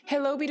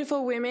Hello,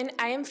 beautiful women.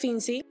 I am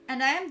Fincy.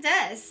 And I am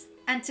Des.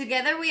 And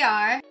together we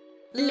are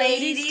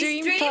Ladies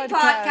Dream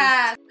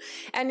Podcast.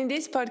 And in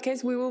this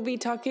podcast, we will be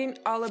talking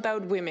all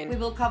about women. We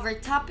will cover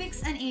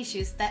topics and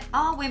issues that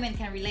all women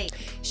can relate,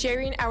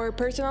 sharing our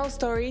personal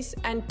stories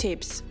and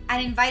tips,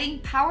 and inviting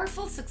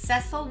powerful,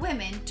 successful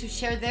women to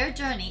share their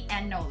journey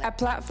and knowledge. A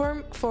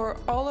platform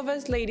for all of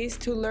us ladies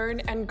to learn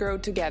and grow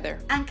together.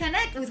 And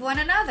connect with one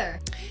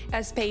another.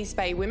 A space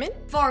by women.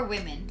 For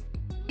women.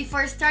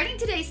 Before starting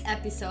today's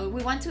episode,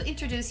 we want to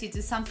introduce you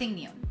to something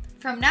new.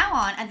 From now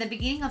on, at the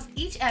beginning of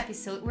each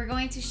episode, we're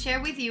going to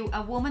share with you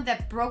a woman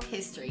that broke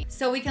history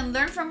so we can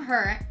learn from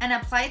her and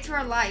apply it to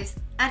our lives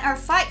and our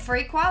fight for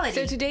equality.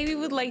 So today we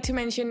would like to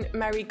mention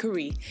Marie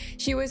Curie.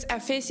 She was a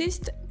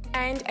physicist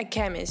and a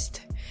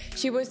chemist.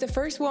 She was the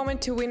first woman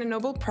to win a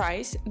Nobel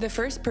Prize, the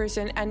first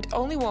person and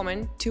only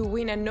woman to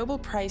win a Nobel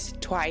Prize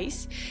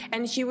twice,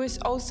 and she was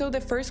also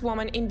the first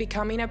woman in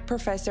becoming a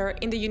professor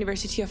in the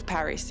University of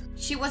Paris.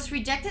 She was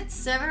rejected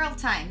several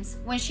times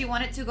when she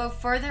wanted to go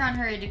further on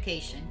her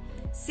education,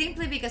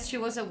 simply because she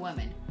was a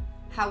woman.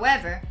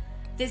 However,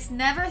 this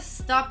never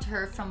stopped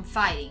her from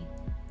fighting.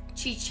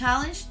 She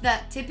challenged the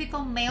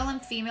typical male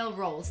and female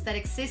roles that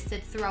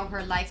existed throughout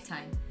her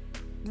lifetime.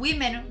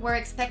 Women were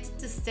expected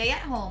to stay at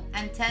home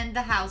and tend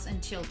the house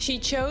and children. She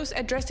chose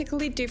a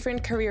drastically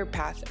different career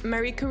path.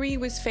 Marie Curie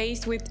was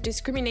faced with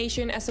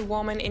discrimination as a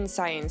woman in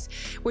science,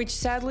 which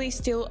sadly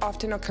still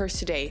often occurs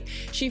today.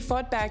 She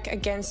fought back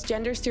against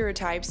gender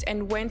stereotypes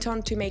and went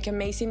on to make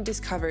amazing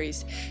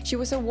discoveries. She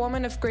was a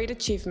woman of great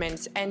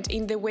achievements, and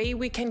in the way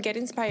we can get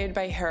inspired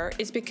by her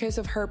is because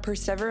of her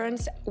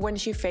perseverance when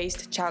she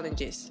faced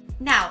challenges.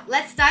 Now,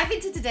 let's dive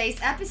into today's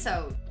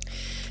episode.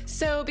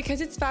 So,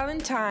 because it's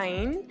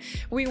Valentine,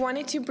 we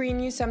wanted to bring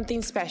you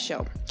something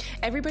special.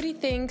 Everybody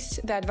thinks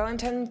that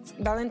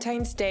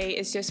Valentine's Day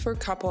is just for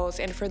couples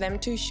and for them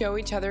to show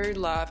each other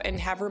love and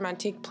have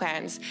romantic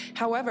plans.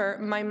 However,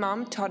 my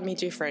mom taught me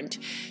different.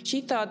 She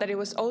thought that it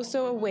was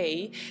also a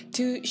way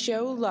to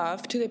show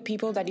love to the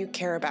people that you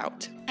care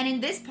about. And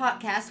in this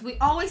podcast, we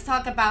always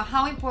talk about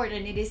how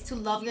important it is to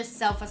love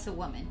yourself as a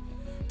woman.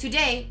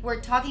 Today,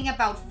 we're talking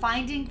about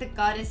finding the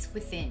goddess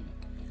within.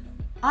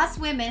 Us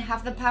women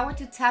have the power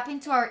to tap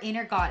into our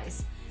inner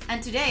goddess,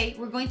 and today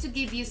we're going to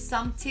give you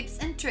some tips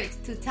and tricks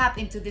to tap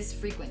into this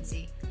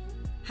frequency.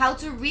 How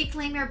to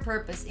reclaim your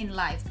purpose in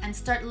life and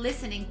start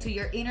listening to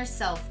your inner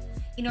self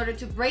in order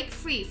to break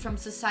free from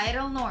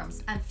societal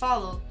norms and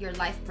follow your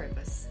life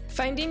purpose.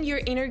 Finding your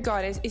inner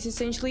goddess is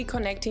essentially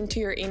connecting to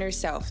your inner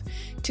self,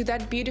 to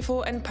that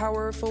beautiful and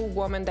powerful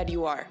woman that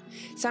you are.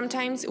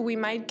 Sometimes we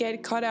might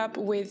get caught up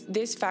with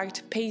this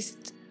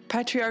fact-paced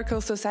patriarchal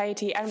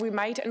society, and we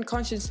might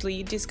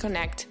unconsciously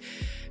disconnect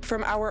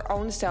from our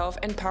own self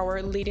and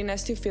power, leading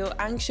us to feel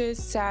anxious,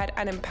 sad,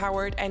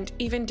 unempowered, and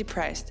even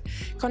depressed.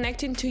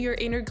 Connecting to your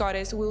inner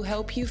goddess will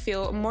help you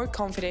feel more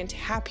confident,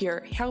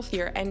 happier,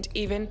 healthier, and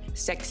even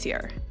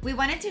sexier. We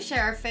wanted to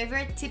share our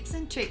favorite tips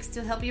and tricks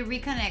to help you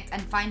reconnect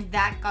and find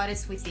that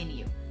goddess within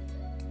you.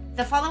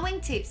 The following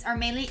tips are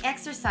mainly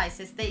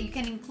exercises that you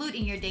can include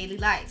in your daily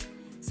life.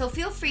 So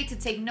feel free to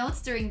take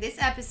notes during this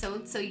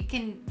episode so you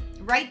can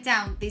write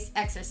down these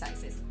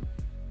exercises.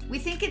 We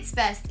think it's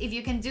best if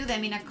you can do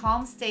them in a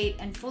calm state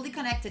and fully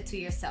connected to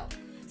yourself.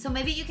 So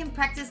maybe you can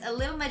practice a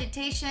little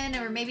meditation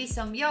or maybe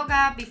some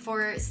yoga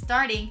before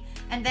starting,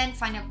 and then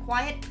find a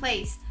quiet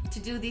place to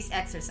do this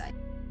exercise.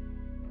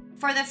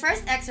 For the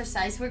first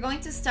exercise, we're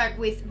going to start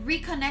with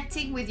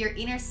reconnecting with your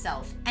inner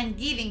self and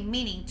giving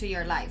meaning to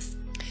your life.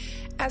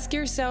 Ask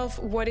yourself,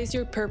 what is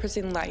your purpose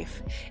in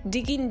life?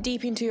 Dig in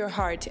deep into your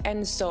heart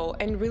and soul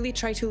and really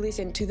try to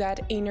listen to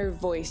that inner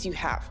voice you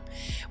have.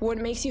 What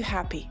makes you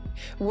happy?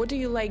 What do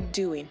you like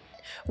doing?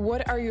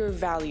 What are your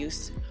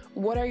values?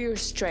 What are your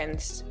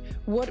strengths?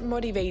 What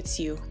motivates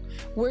you?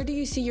 Where do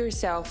you see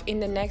yourself in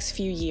the next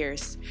few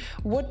years?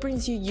 What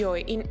brings you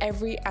joy in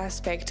every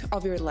aspect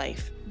of your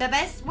life? The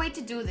best way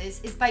to do this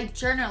is by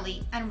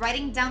journaling and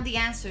writing down the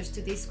answers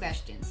to these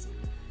questions.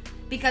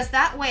 Because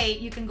that way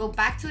you can go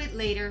back to it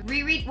later,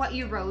 reread what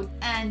you wrote,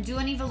 and do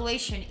an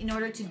evaluation in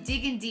order to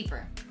dig in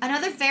deeper.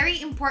 Another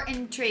very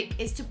important trick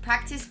is to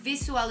practice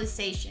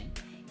visualization.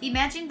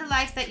 Imagine the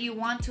life that you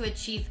want to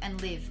achieve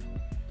and live.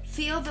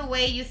 Feel the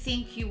way you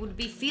think you would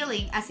be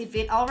feeling as if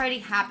it already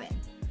happened.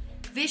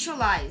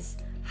 Visualize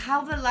how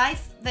the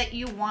life that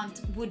you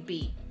want would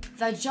be,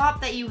 the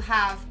job that you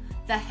have,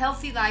 the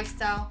healthy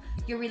lifestyle,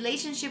 your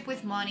relationship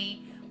with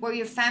money, where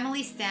your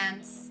family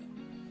stands.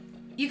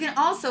 You can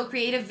also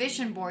create a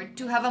vision board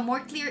to have a more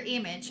clear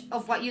image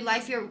of what you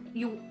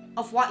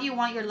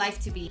want your life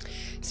to be.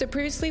 So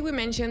previously we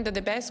mentioned that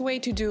the best way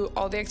to do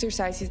all the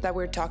exercises that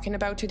we're talking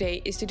about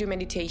today is to do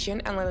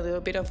meditation and a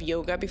little bit of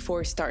yoga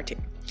before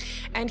starting.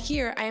 And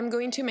here I am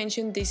going to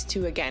mention these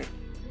two again.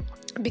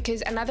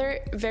 Because another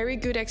very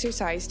good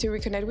exercise to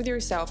reconnect with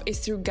yourself is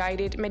through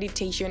guided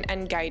meditation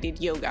and guided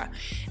yoga.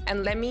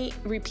 And let me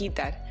repeat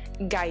that.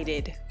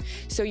 Guided.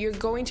 So you're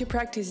going to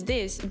practice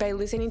this by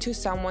listening to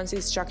someone's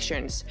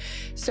instructions.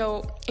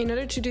 So in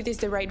order to do this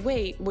the right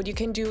way, what you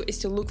can do is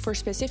to look for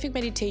specific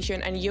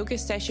meditation and yoga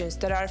sessions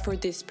that are for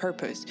this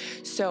purpose.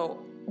 So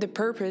the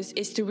purpose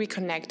is to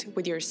reconnect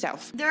with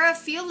yourself. There are a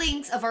few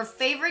links of our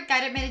favorite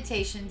guided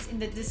meditations in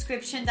the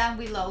description down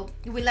below.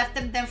 We left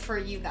them for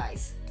you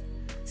guys.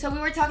 So we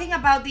were talking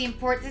about the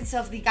importance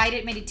of the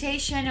guided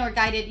meditation or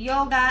guided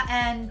yoga,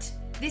 and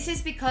this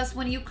is because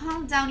when you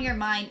calm down your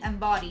mind and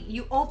body,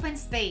 you open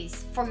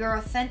space for your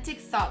authentic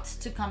thoughts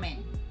to come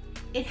in.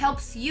 It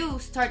helps you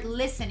start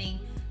listening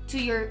to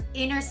your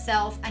inner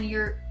self and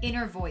your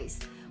inner voice,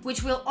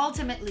 which will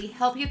ultimately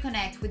help you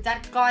connect with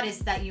that goddess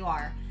that you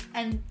are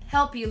and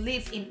help you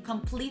live in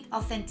complete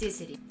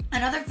authenticity.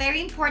 Another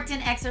very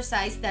important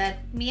exercise that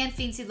me and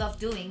Finzi love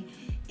doing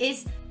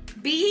is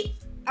be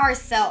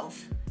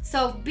ourselves.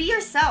 So be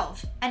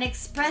yourself and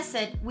express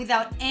it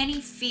without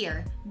any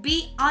fear.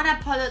 Be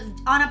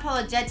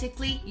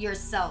unapologetically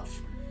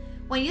yourself.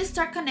 When you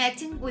start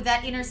connecting with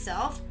that inner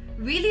self,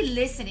 really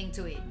listening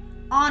to it,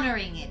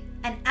 honoring it,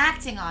 and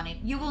acting on it,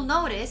 you will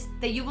notice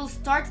that you will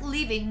start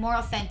living more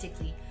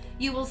authentically.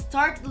 You will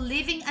start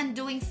living and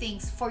doing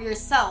things for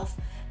yourself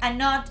and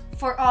not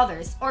for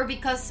others, or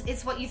because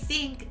it's what you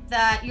think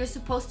that you're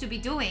supposed to be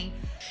doing.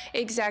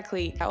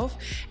 Exactly. Health,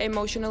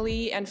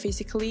 emotionally and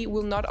physically,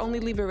 will not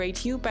only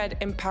liberate you,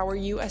 but empower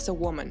you as a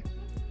woman.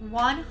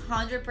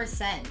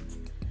 100%.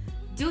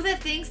 Do the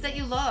things that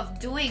you love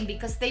doing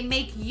because they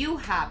make you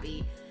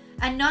happy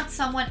and not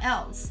someone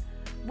else.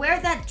 Wear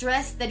that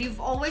dress that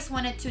you've always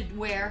wanted to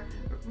wear.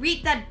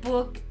 Read that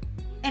book.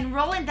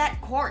 Enroll in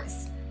that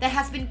course that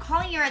has been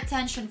calling your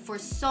attention for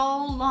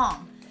so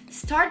long.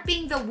 Start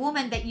being the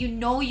woman that you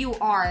know you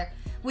are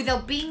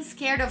without being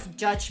scared of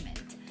judgment.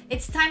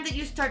 It's time that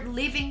you start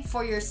living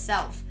for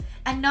yourself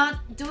and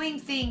not doing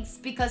things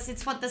because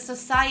it's what the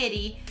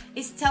society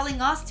is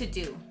telling us to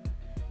do.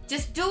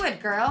 Just do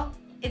it, girl.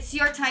 It's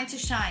your time to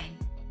shine.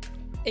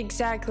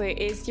 Exactly.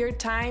 It's your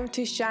time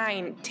to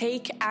shine.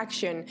 Take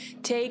action.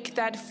 Take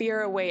that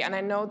fear away. And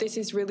I know this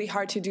is really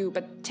hard to do,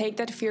 but take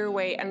that fear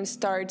away and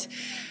start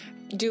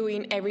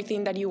doing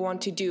everything that you want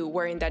to do.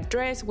 Wearing that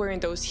dress, wearing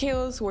those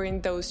heels,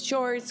 wearing those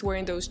shorts,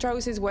 wearing those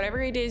trousers,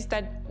 whatever it is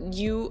that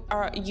you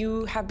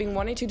have been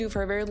wanting to do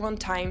for a very long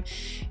time,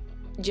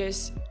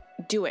 just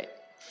do it.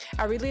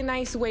 A really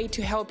nice way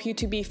to help you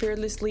to be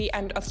fearlessly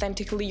and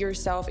authentically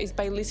yourself is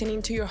by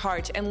listening to your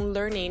heart and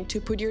learning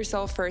to put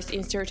yourself first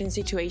in certain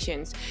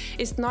situations.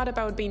 It's not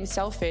about being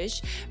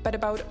selfish, but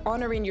about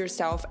honoring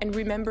yourself and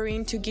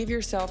remembering to give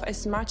yourself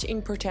as much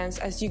importance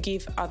as you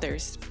give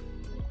others.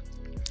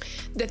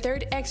 The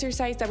third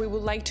exercise that we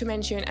would like to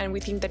mention, and we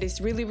think that is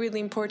really, really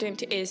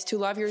important, is to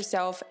love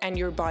yourself and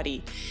your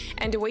body.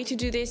 And the way to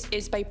do this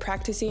is by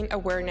practicing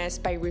awareness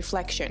by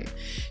reflection.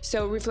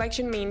 So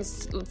reflection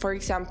means, for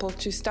example,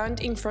 to stand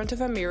in front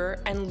of a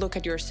mirror and look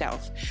at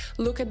yourself.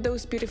 Look at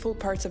those beautiful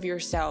parts of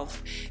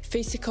yourself,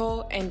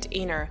 physical and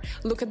inner.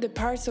 Look at the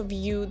parts of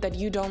you that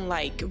you don't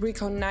like.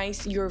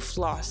 Recognize your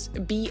flaws.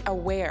 Be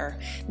aware.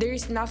 There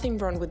is nothing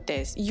wrong with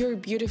this. You're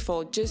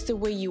beautiful just the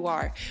way you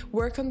are.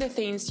 Work on the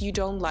things you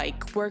don't like.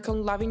 Work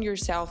on loving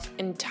yourself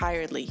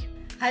entirely.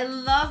 I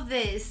love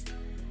this.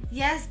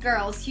 Yes,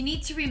 girls, you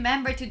need to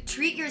remember to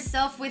treat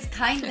yourself with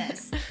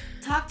kindness.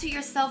 Talk to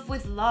yourself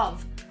with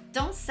love.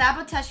 Don't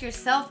sabotage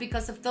yourself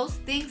because of those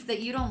things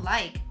that you don't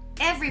like.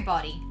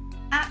 Everybody,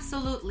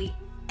 absolutely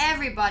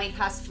everybody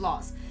has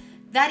flaws.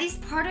 That is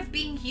part of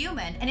being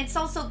human, and it's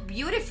also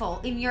beautiful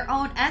in your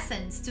own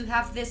essence to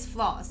have these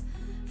flaws.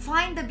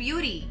 Find the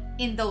beauty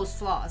in those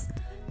flaws.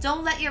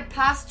 Don't let your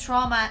past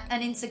trauma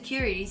and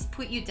insecurities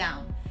put you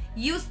down.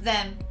 Use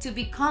them to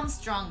become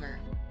stronger.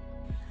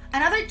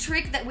 Another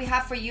trick that we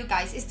have for you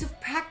guys is to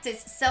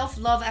practice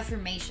self-love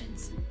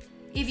affirmations.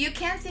 If you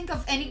can't think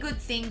of any good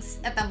things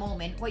at the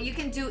moment, what you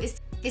can do is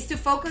to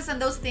focus on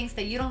those things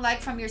that you don't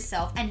like from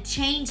yourself and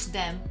change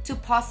them to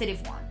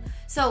positive ones.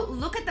 So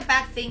look at the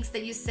bad things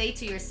that you say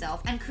to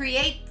yourself and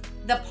create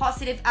the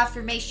positive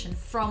affirmation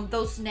from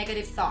those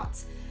negative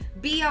thoughts.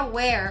 Be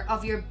aware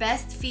of your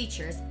best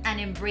features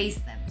and embrace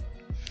them.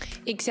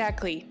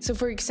 Exactly. So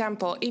for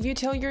example, if you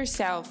tell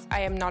yourself,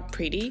 I am not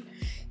pretty,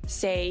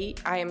 say,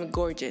 I am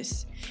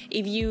gorgeous.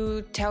 If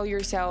you tell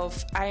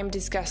yourself, I am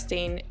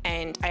disgusting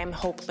and I am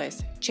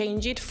hopeless,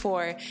 change it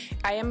for,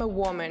 I am a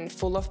woman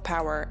full of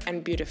power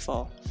and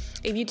beautiful.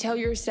 If you tell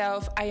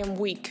yourself, I am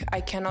weak,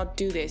 I cannot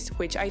do this,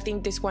 which I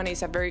think this one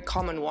is a very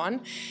common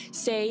one,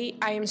 say,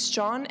 I am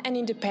strong and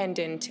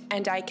independent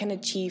and I can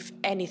achieve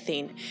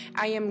anything.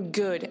 I am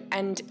good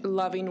and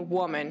loving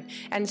woman,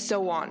 and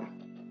so on.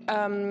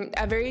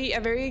 A very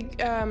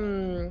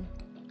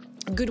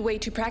good way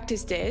to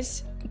practice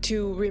this,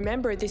 to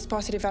remember these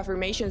positive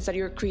affirmations that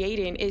you're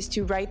creating, is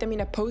to write them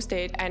in a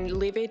post-it and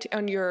leave it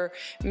on your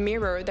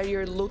mirror that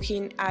you're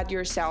looking at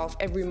yourself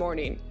every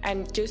morning.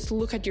 And just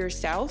look at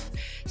yourself,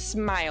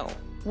 smile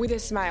with a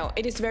smile.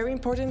 It is very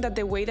important that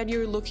the way that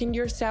you're looking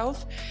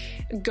yourself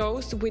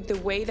goes with the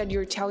way that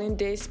you're telling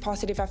these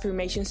positive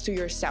affirmations to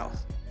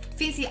yourself.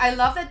 Fincy, I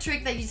love that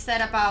trick that you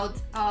said about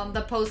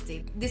the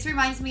post-it. This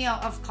reminds me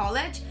of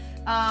college.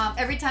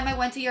 Every time I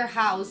went to your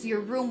house, your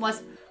room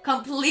was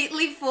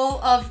completely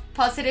full of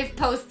positive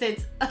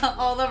post-its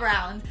all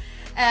around,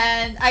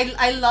 and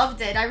I loved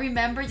it. I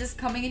remember just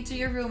coming into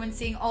your room and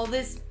seeing all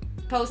these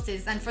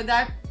post-its, and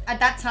at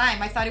that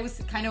time I thought it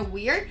was kind of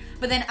weird,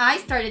 but then I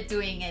started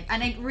doing it,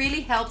 and it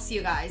really helps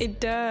you guys. It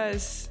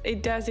does.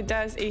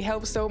 It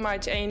helps so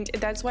much, and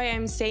that's why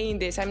I'm saying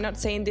this. I'm not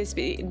saying this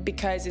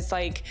because it's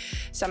like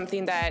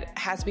something that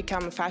has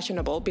become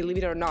fashionable. Believe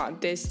it or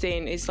not, this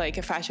thing is like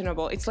a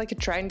fashionable. It's like a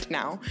trend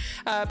now.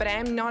 But I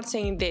am not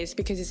saying this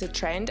because it's a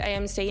trend. I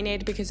am saying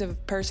it because of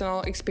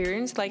personal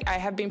experience. Like, I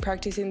have been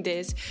practicing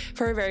this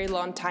for a very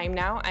long time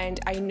now, and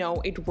I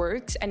know it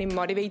works, and it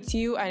motivates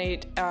you, and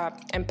it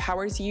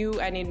empowers you,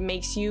 and it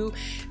makes you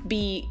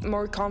be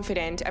more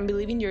confident and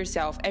believe in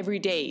yourself every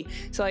day.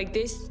 So like,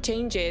 these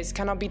changes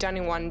cannot be done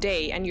in one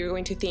day and you're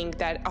going to think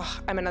that, oh,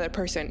 I'm another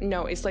person.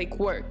 No, it's like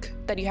work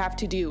that you have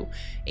to do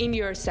in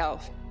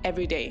yourself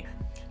every day.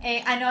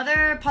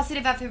 Another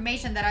positive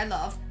affirmation that I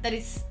love, that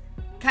is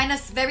kind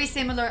of very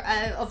similar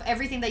of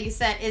everything that you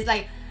said, is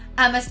like,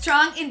 I'm a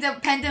strong,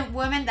 independent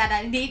woman that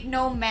I need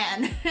no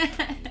man.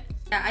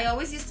 I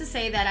always used to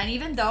say that, and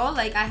even though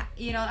like I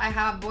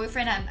have a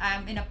boyfriend and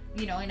I'm in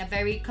a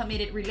very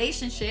committed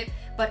relationship,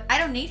 but I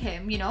don't need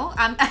him.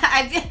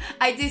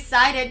 I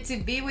decided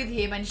to be with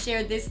him and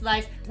share this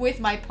life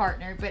with my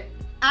partner, but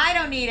I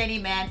don't need any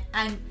man,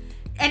 and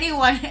any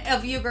one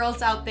of you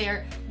girls out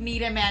there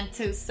need a man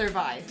to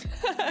survive.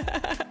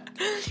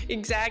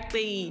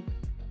 Exactly.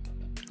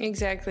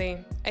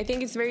 I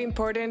think it's very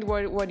important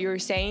what you're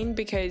saying,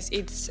 because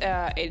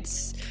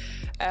it's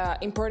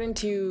important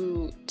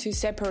to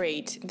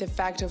separate the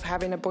fact of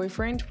having a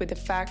boyfriend with the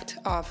fact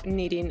of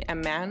needing a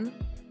man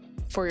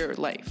for your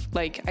life.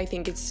 Like, I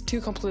think it's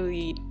two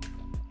completely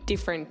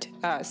different,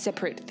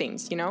 separate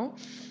things,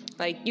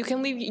 Like,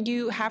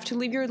 you have to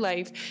live your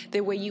life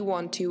the way you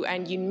want to,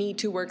 and you need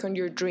to work on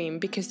your dream,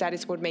 because that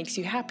is what makes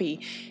you happy.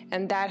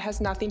 And that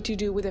has nothing to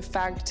do with the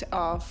fact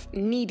of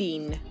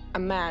needing a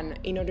man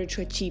in order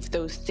to achieve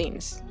those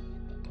things.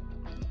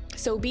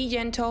 So be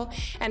gentle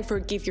and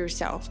forgive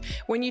yourself.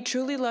 When you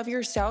truly love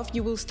yourself,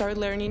 you will start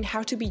learning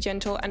how to be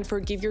gentle and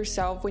forgive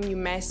yourself when you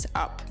mess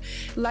up.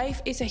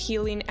 Life is a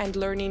healing and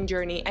learning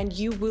journey, and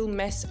you will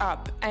mess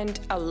up, and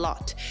a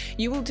lot.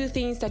 You will do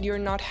things that you're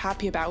not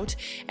happy about,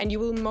 and you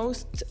will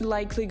most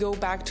likely go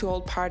back to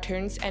old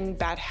patterns and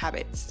bad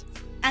habits.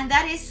 And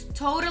that is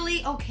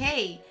totally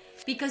okay,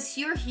 because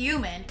you're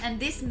human, and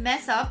these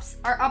mess ups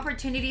are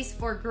opportunities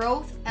for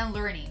growth and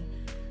learning.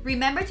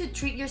 Remember to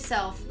treat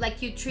yourself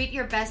like you treat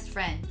your best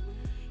friend.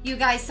 You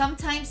guys,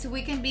 sometimes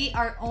we can be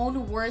our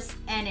own worst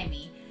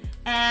enemy,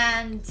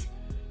 and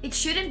it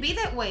shouldn't be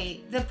that way.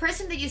 The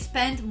person that you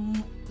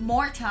spend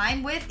more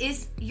time with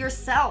is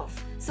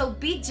yourself. So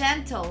be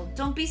gentle.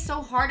 Don't be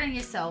so hard on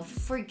yourself.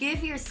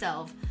 Forgive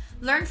yourself.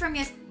 Learn from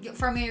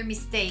your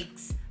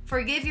mistakes.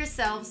 Forgive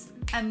yourselves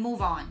and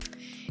move on.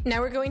 Now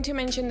we're going to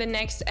mention the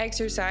next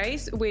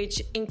exercise,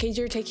 which, in case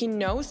you're taking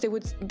notes,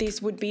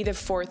 this would be the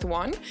fourth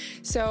one.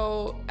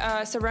 So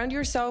surround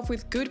yourself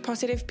with good,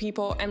 positive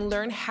people and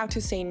learn how to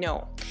say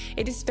no.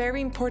 It is very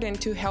important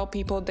to help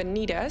people that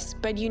need us,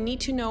 but you need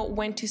to know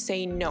when to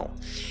say no.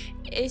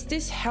 Is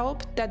this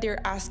help that they're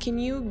asking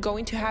you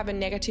going to have a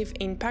negative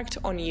impact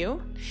on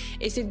you?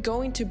 Is it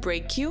going to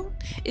break you?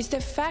 Is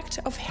the fact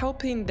of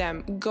helping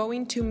them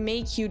going to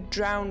make you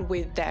drown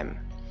with them?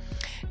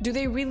 Do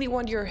they really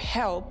want your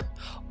help,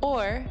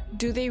 or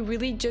do they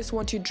really just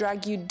want to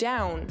drag you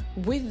down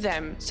with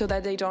them so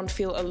that they don't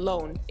feel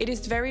alone? It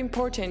is very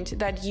important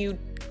that you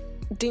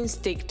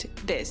distinct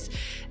this.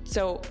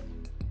 So,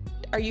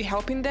 are you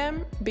helping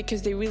them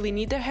because they really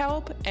need the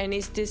help, and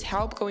is this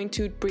help going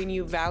to bring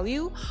you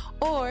value?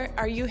 Or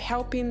are you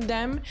helping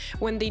them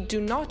when they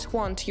do not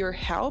want your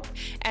help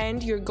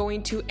and you're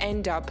going to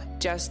end up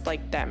just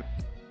like them?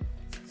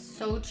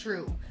 So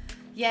true.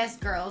 Yes,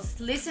 girls,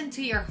 listen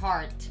to your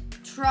heart.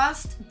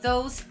 Trust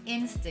those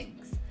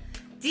instincts.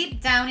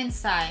 Deep down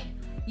inside,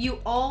 you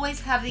always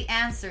have the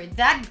answer.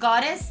 That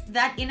goddess,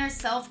 that inner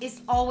self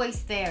is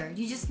always there.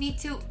 You just need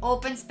to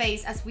open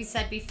space, as we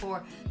said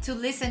before, to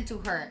listen to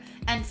her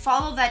and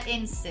follow that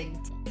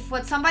instinct. If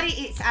what somebody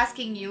is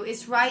asking you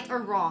is right or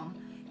wrong,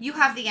 you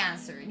have the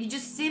answer. You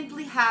just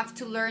simply have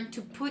to learn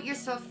to put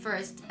yourself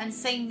first and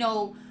say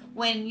no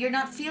when you're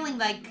not feeling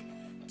like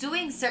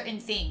doing certain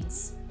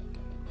things.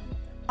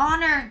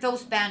 Honor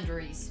those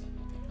boundaries.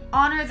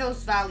 Honor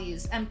those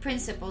values and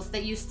principles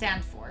that you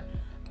stand for.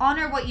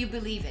 Honor what you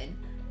believe in.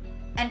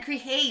 And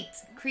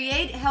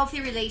create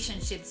healthy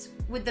relationships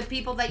with the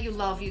people that you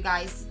love, you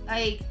guys.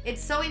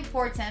 It's so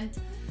important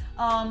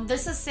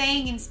There's a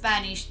saying in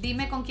Spanish,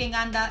 dime con quién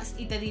andas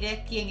y te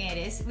diré quién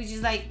eres, which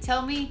is like,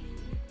 tell me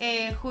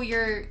who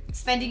you're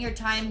spending your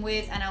time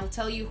with and I'll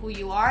tell you who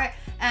you are.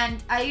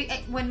 And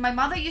when my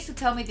mother used to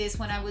tell me this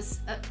when I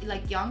was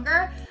like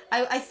younger,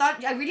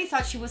 I really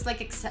thought she was like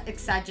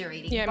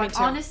exaggerating. Yeah, but me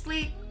too.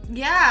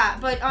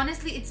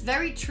 honestly it's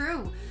very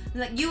true.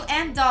 Like, you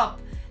end up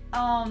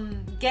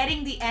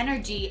getting the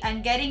energy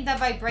and getting the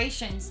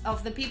vibrations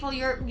of the people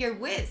you're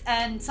with.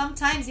 And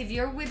sometimes if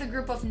you're with a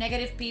group of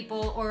negative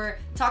people or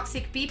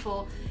toxic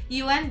people,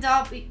 you end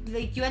up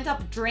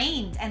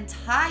drained and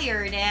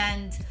tired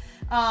and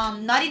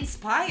not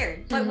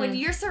inspired. But when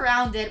you're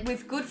surrounded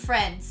with good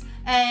friends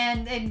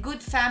and good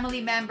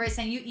family members,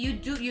 and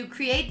you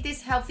create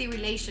this healthy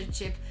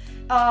relationship,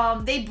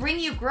 they bring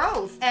you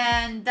growth.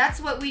 And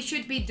that's what we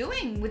should be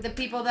doing with the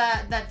people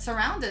that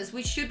surround us.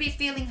 We should be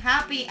feeling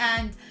happy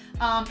and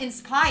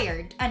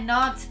inspired and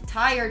not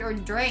tired or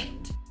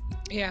drained.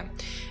 Yeah,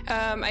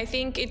 I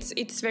think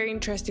it's very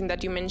interesting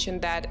that you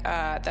mentioned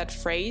that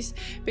phrase,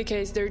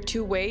 because there are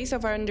two ways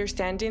of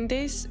understanding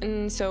this.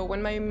 And so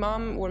when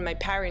my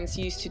parents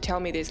used to tell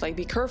me this, like,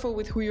 be careful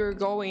with who you're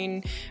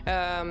going,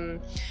 I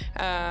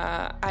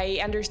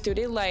understood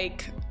it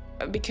like,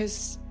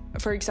 because,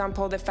 for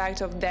example, the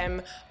fact of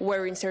them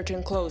wearing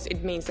certain clothes,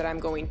 it means that I'm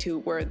going to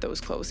wear those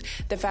clothes.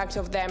 The fact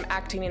of them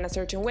acting in a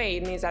certain way,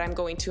 it means that I'm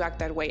going to act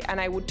that way. And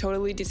I would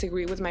totally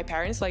disagree with my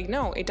parents. Like,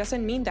 no, it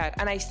doesn't mean that.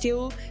 And I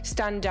still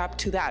stand up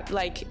to that.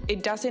 Like,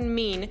 it doesn't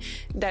mean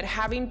that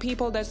having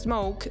people that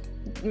smoke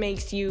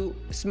makes you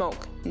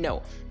smoke.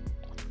 No.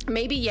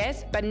 Maybe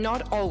yes, but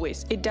not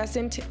always. It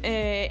doesn't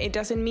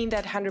mean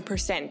that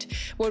 100%.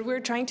 What we're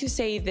trying to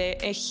say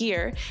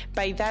here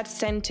by that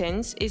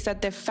sentence is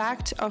that the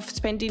fact of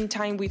spending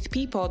time with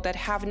people that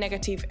have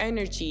negative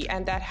energy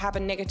and that have a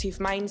negative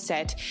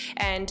mindset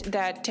and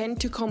that tend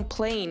to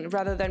complain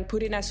rather than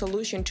putting a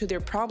solution to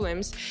their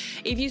problems,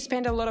 if you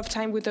spend a lot of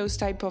time with those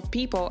type of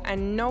people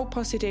and no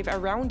positive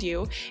around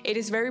you, it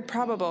is very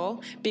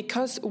probable,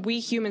 because we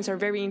humans are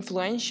very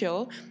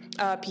influential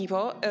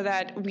people,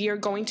 that we are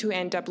going to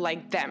end up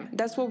like them.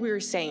 That's what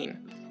we're saying,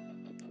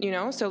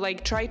 so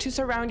like, try to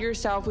surround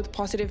yourself with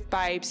positive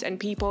vibes and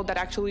people that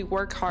actually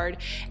work hard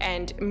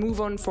and move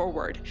on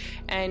forward.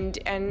 And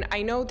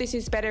I know this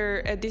is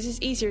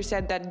easier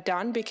said than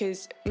done,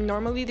 because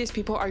normally these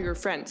people are your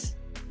friends,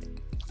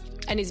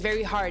 and it's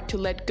very hard to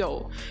let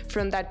go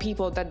from that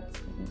people that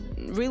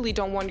really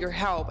don't want your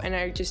help and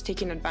are just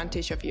taking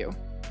advantage of you.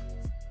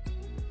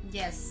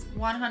 Yes,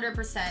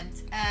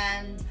 100%.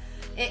 And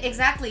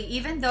exactly,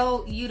 even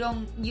though you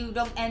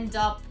don't end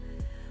up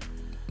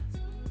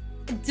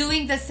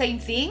doing the same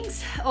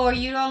things, or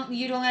you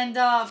don't end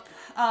up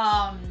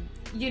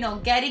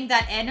getting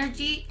that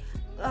energy,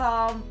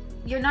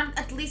 you're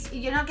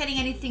not getting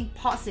anything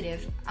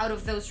positive out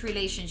of those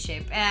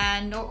relationships.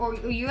 And or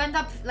you end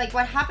up, like,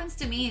 what happens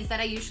to me is that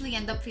I usually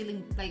end up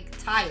feeling like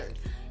tired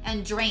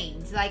and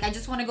drained. Like, I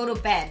just want to go to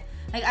bed.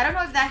 Like, I don't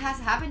know if that has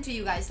happened to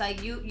you guys.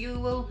 Like, you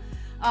will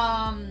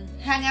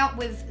hang out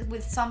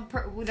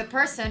with a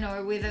person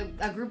or with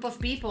a group of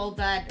people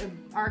that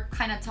are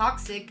kind of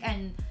toxic,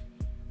 and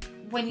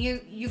when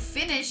you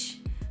finish,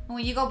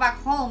 when you go back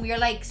home, you're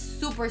like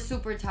super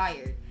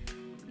tired.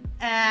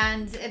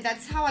 And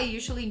that's how I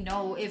usually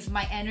know if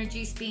my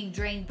energy is being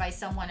drained by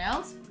someone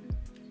else.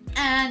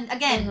 And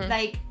again,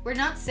 like, we're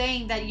not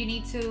saying that you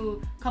need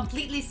to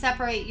completely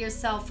separate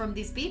yourself from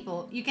these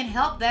people. You can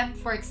help them,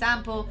 for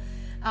example,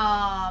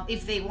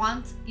 if they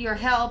want your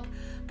help.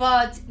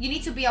 But you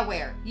need to be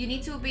aware.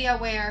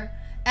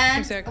 And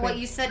exactly what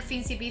you said,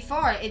 Fincy,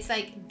 before, it's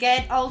like,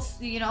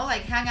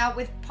 hang out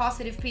with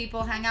positive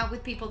people, hang out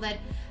with people that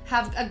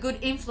have a good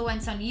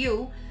influence on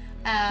you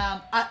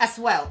as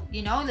well.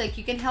 Like,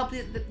 you can help.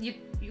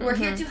 We're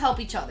here to help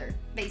each other,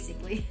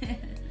 basically.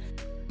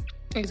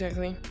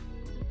 Exactly.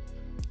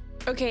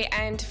 Okay,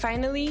 and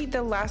finally,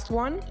 the last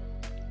one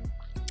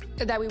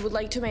that we would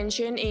like to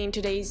mention in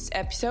today's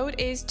episode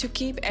is to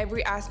keep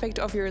every aspect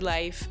of your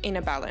life in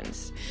a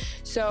balance.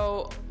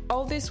 So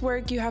all this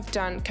work you have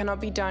done cannot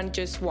be done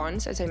just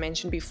once, as I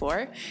mentioned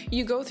before.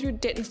 You go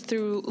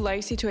through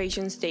life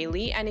situations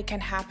daily, and it can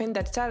happen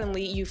that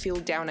suddenly you feel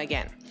down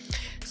again.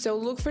 So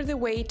look for the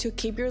way to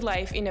keep your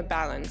life in a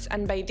balance,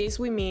 and by this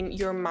we mean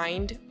your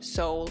mind,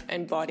 soul,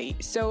 and body.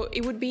 So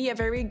it would be a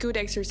very good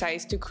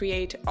exercise to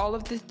create all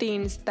of the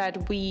things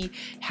that we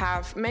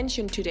have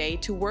mentioned today,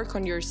 to work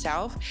on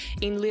yourself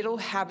in little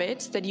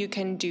habits that you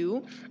can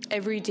do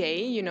every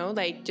day,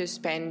 like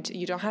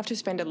you don't have to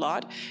spend a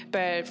lot,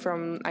 but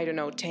from,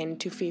 10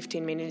 to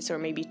 15 minutes or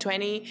maybe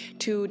 20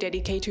 to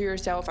dedicate to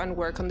yourself and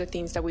work on the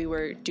things that we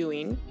were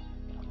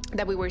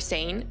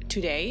saying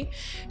today.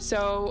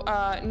 So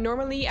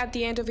normally at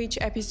the end of each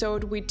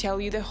episode we tell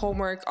you the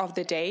homework of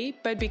the day,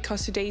 but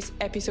because today's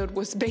episode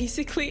was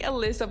basically a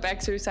list of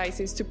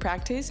exercises to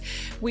practice,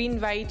 we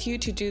invite you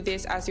to do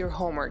this as your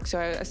homework. So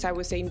as I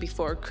was saying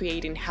before,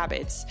 creating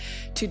habits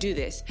to do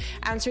this.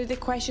 Answer the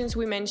questions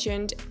we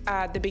mentioned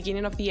at the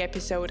beginning of the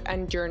episode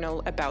and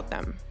journal about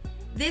them.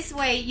 This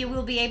way, you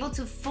will be able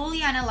to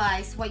fully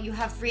analyze what you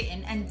have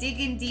written and dig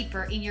in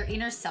deeper in your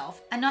inner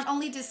self, and not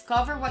only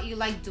discover what you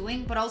like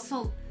doing, but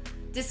also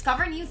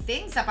discover new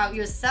things about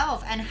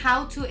yourself and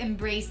how to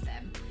embrace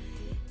them.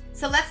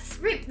 So let's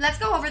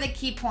go over the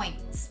key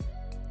points.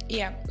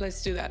 Yeah,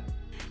 let's do that.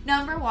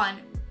 Number 1,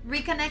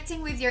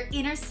 reconnecting with your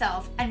inner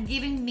self and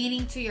giving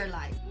meaning to your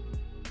life.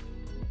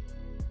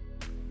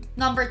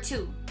 Number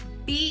 2,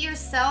 be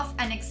yourself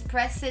and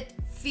express it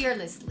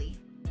fearlessly.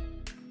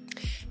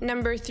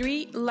 Number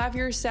 3, love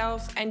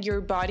yourself and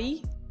your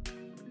body.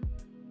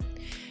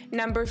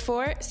 Number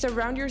 4,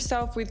 surround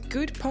yourself with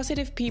good,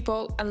 positive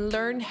people and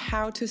learn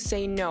how to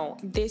say no.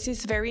 This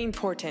is very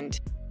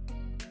important.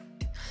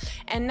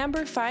 And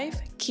number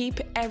 5, keep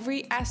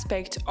every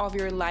aspect of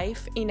your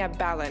life in a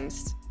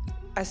balance.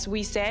 As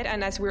we said,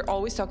 and as we're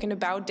always talking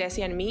about,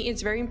 Desi and me,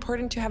 it's very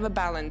important to have a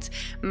balance.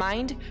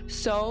 Mind,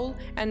 soul,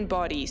 and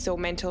body. So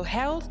mental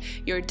health,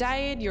 your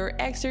diet, your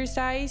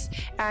exercise,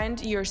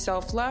 and your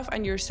self-love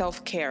and your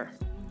self-care.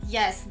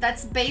 Yes,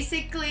 that's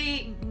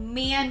basically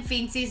me and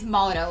Fincy's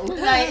motto.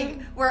 Like,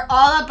 we're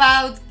all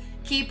about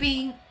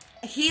keeping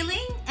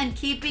healing and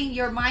keeping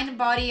your mind,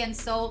 body, and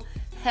soul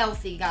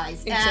healthy,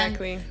 guys.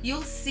 Exactly. And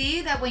you'll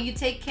see that when you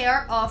take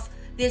care of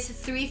these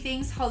 3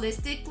 things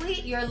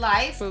holistically, your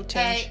life will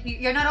change.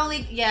 You're not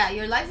only,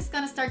 your life is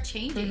gonna start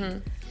changing. Mm-hmm.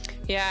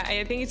 Yeah,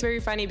 I think it's very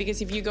funny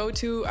because if you go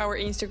to our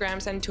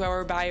Instagrams and to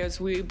our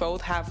bios, we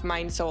both have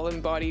mind, soul,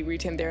 and body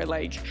written there.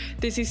 Like,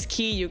 this is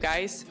key, you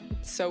guys.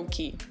 It's so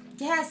key.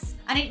 Yes,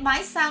 and it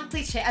might sound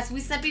cliche, as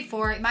we said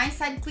before. It might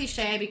sound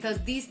cliche because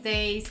these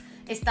days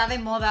está de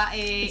moda.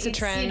 It's a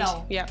trend. You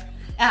know,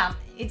 yeah.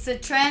 It's a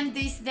trend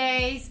these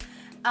days.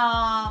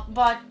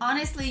 But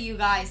honestly, you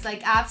guys,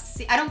 like,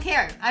 I don't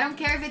care. I don't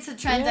care if it's a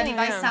trend and if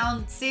I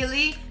sound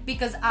silly,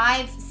 because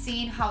I've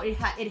seen how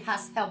it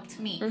has helped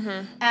me.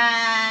 Mm-hmm.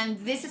 And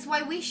this is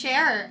why we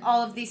share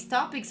all of these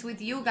topics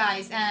with you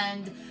guys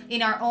and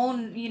in our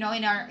own, in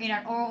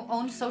our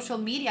own social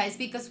media, is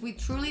because we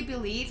truly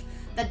believe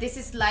that this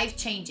is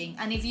life-changing.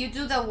 And if you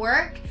do the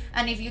work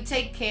and if you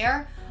take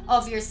care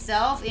of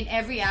yourself in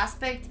every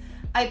aspect,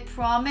 I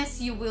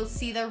promise you will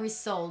see the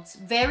results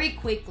very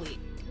quickly.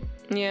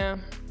 Yeah,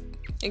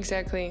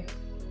 exactly.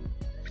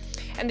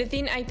 And the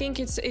thing, I think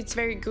it's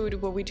very good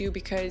what we do,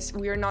 because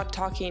we are not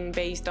talking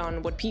based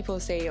on what people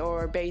say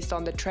or based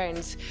on the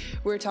trends.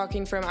 We're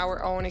talking from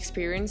our own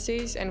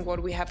experiences and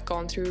what we have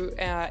gone through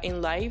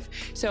in life.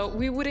 So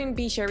we wouldn't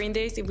be sharing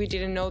this if we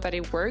didn't know that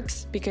it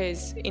works,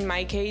 because in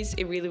my case,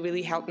 it really,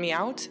 really helped me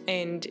out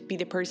and be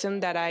the person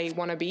that I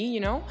want to be,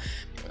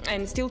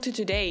 And still to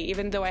today,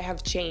 even though I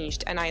have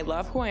changed and I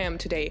love who I am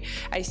today,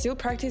 I still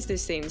practice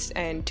these things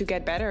and to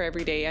get better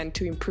every day and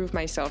to improve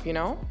myself,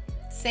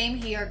 Same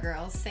here,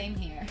 girls. Same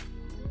here.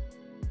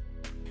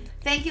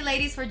 Thank you,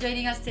 ladies, for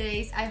joining us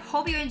today. I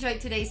hope you enjoyed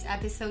today's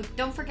episode.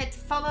 Don't forget to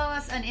follow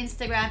us on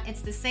Instagram.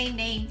 It's the same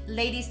name,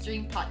 Ladies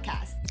Dream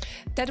Podcast.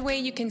 That way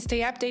you can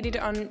stay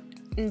updated on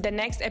the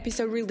next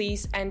episode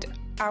release and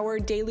our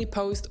daily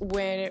post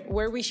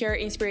where we share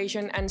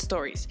inspiration and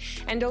stories.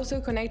 And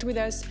also connect with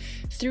us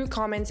through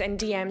comments and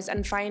DMs,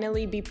 and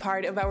finally be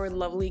part of our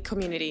lovely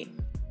community.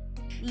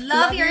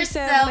 Love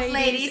yourself,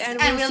 ladies, and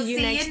we'll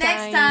see you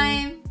next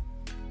time.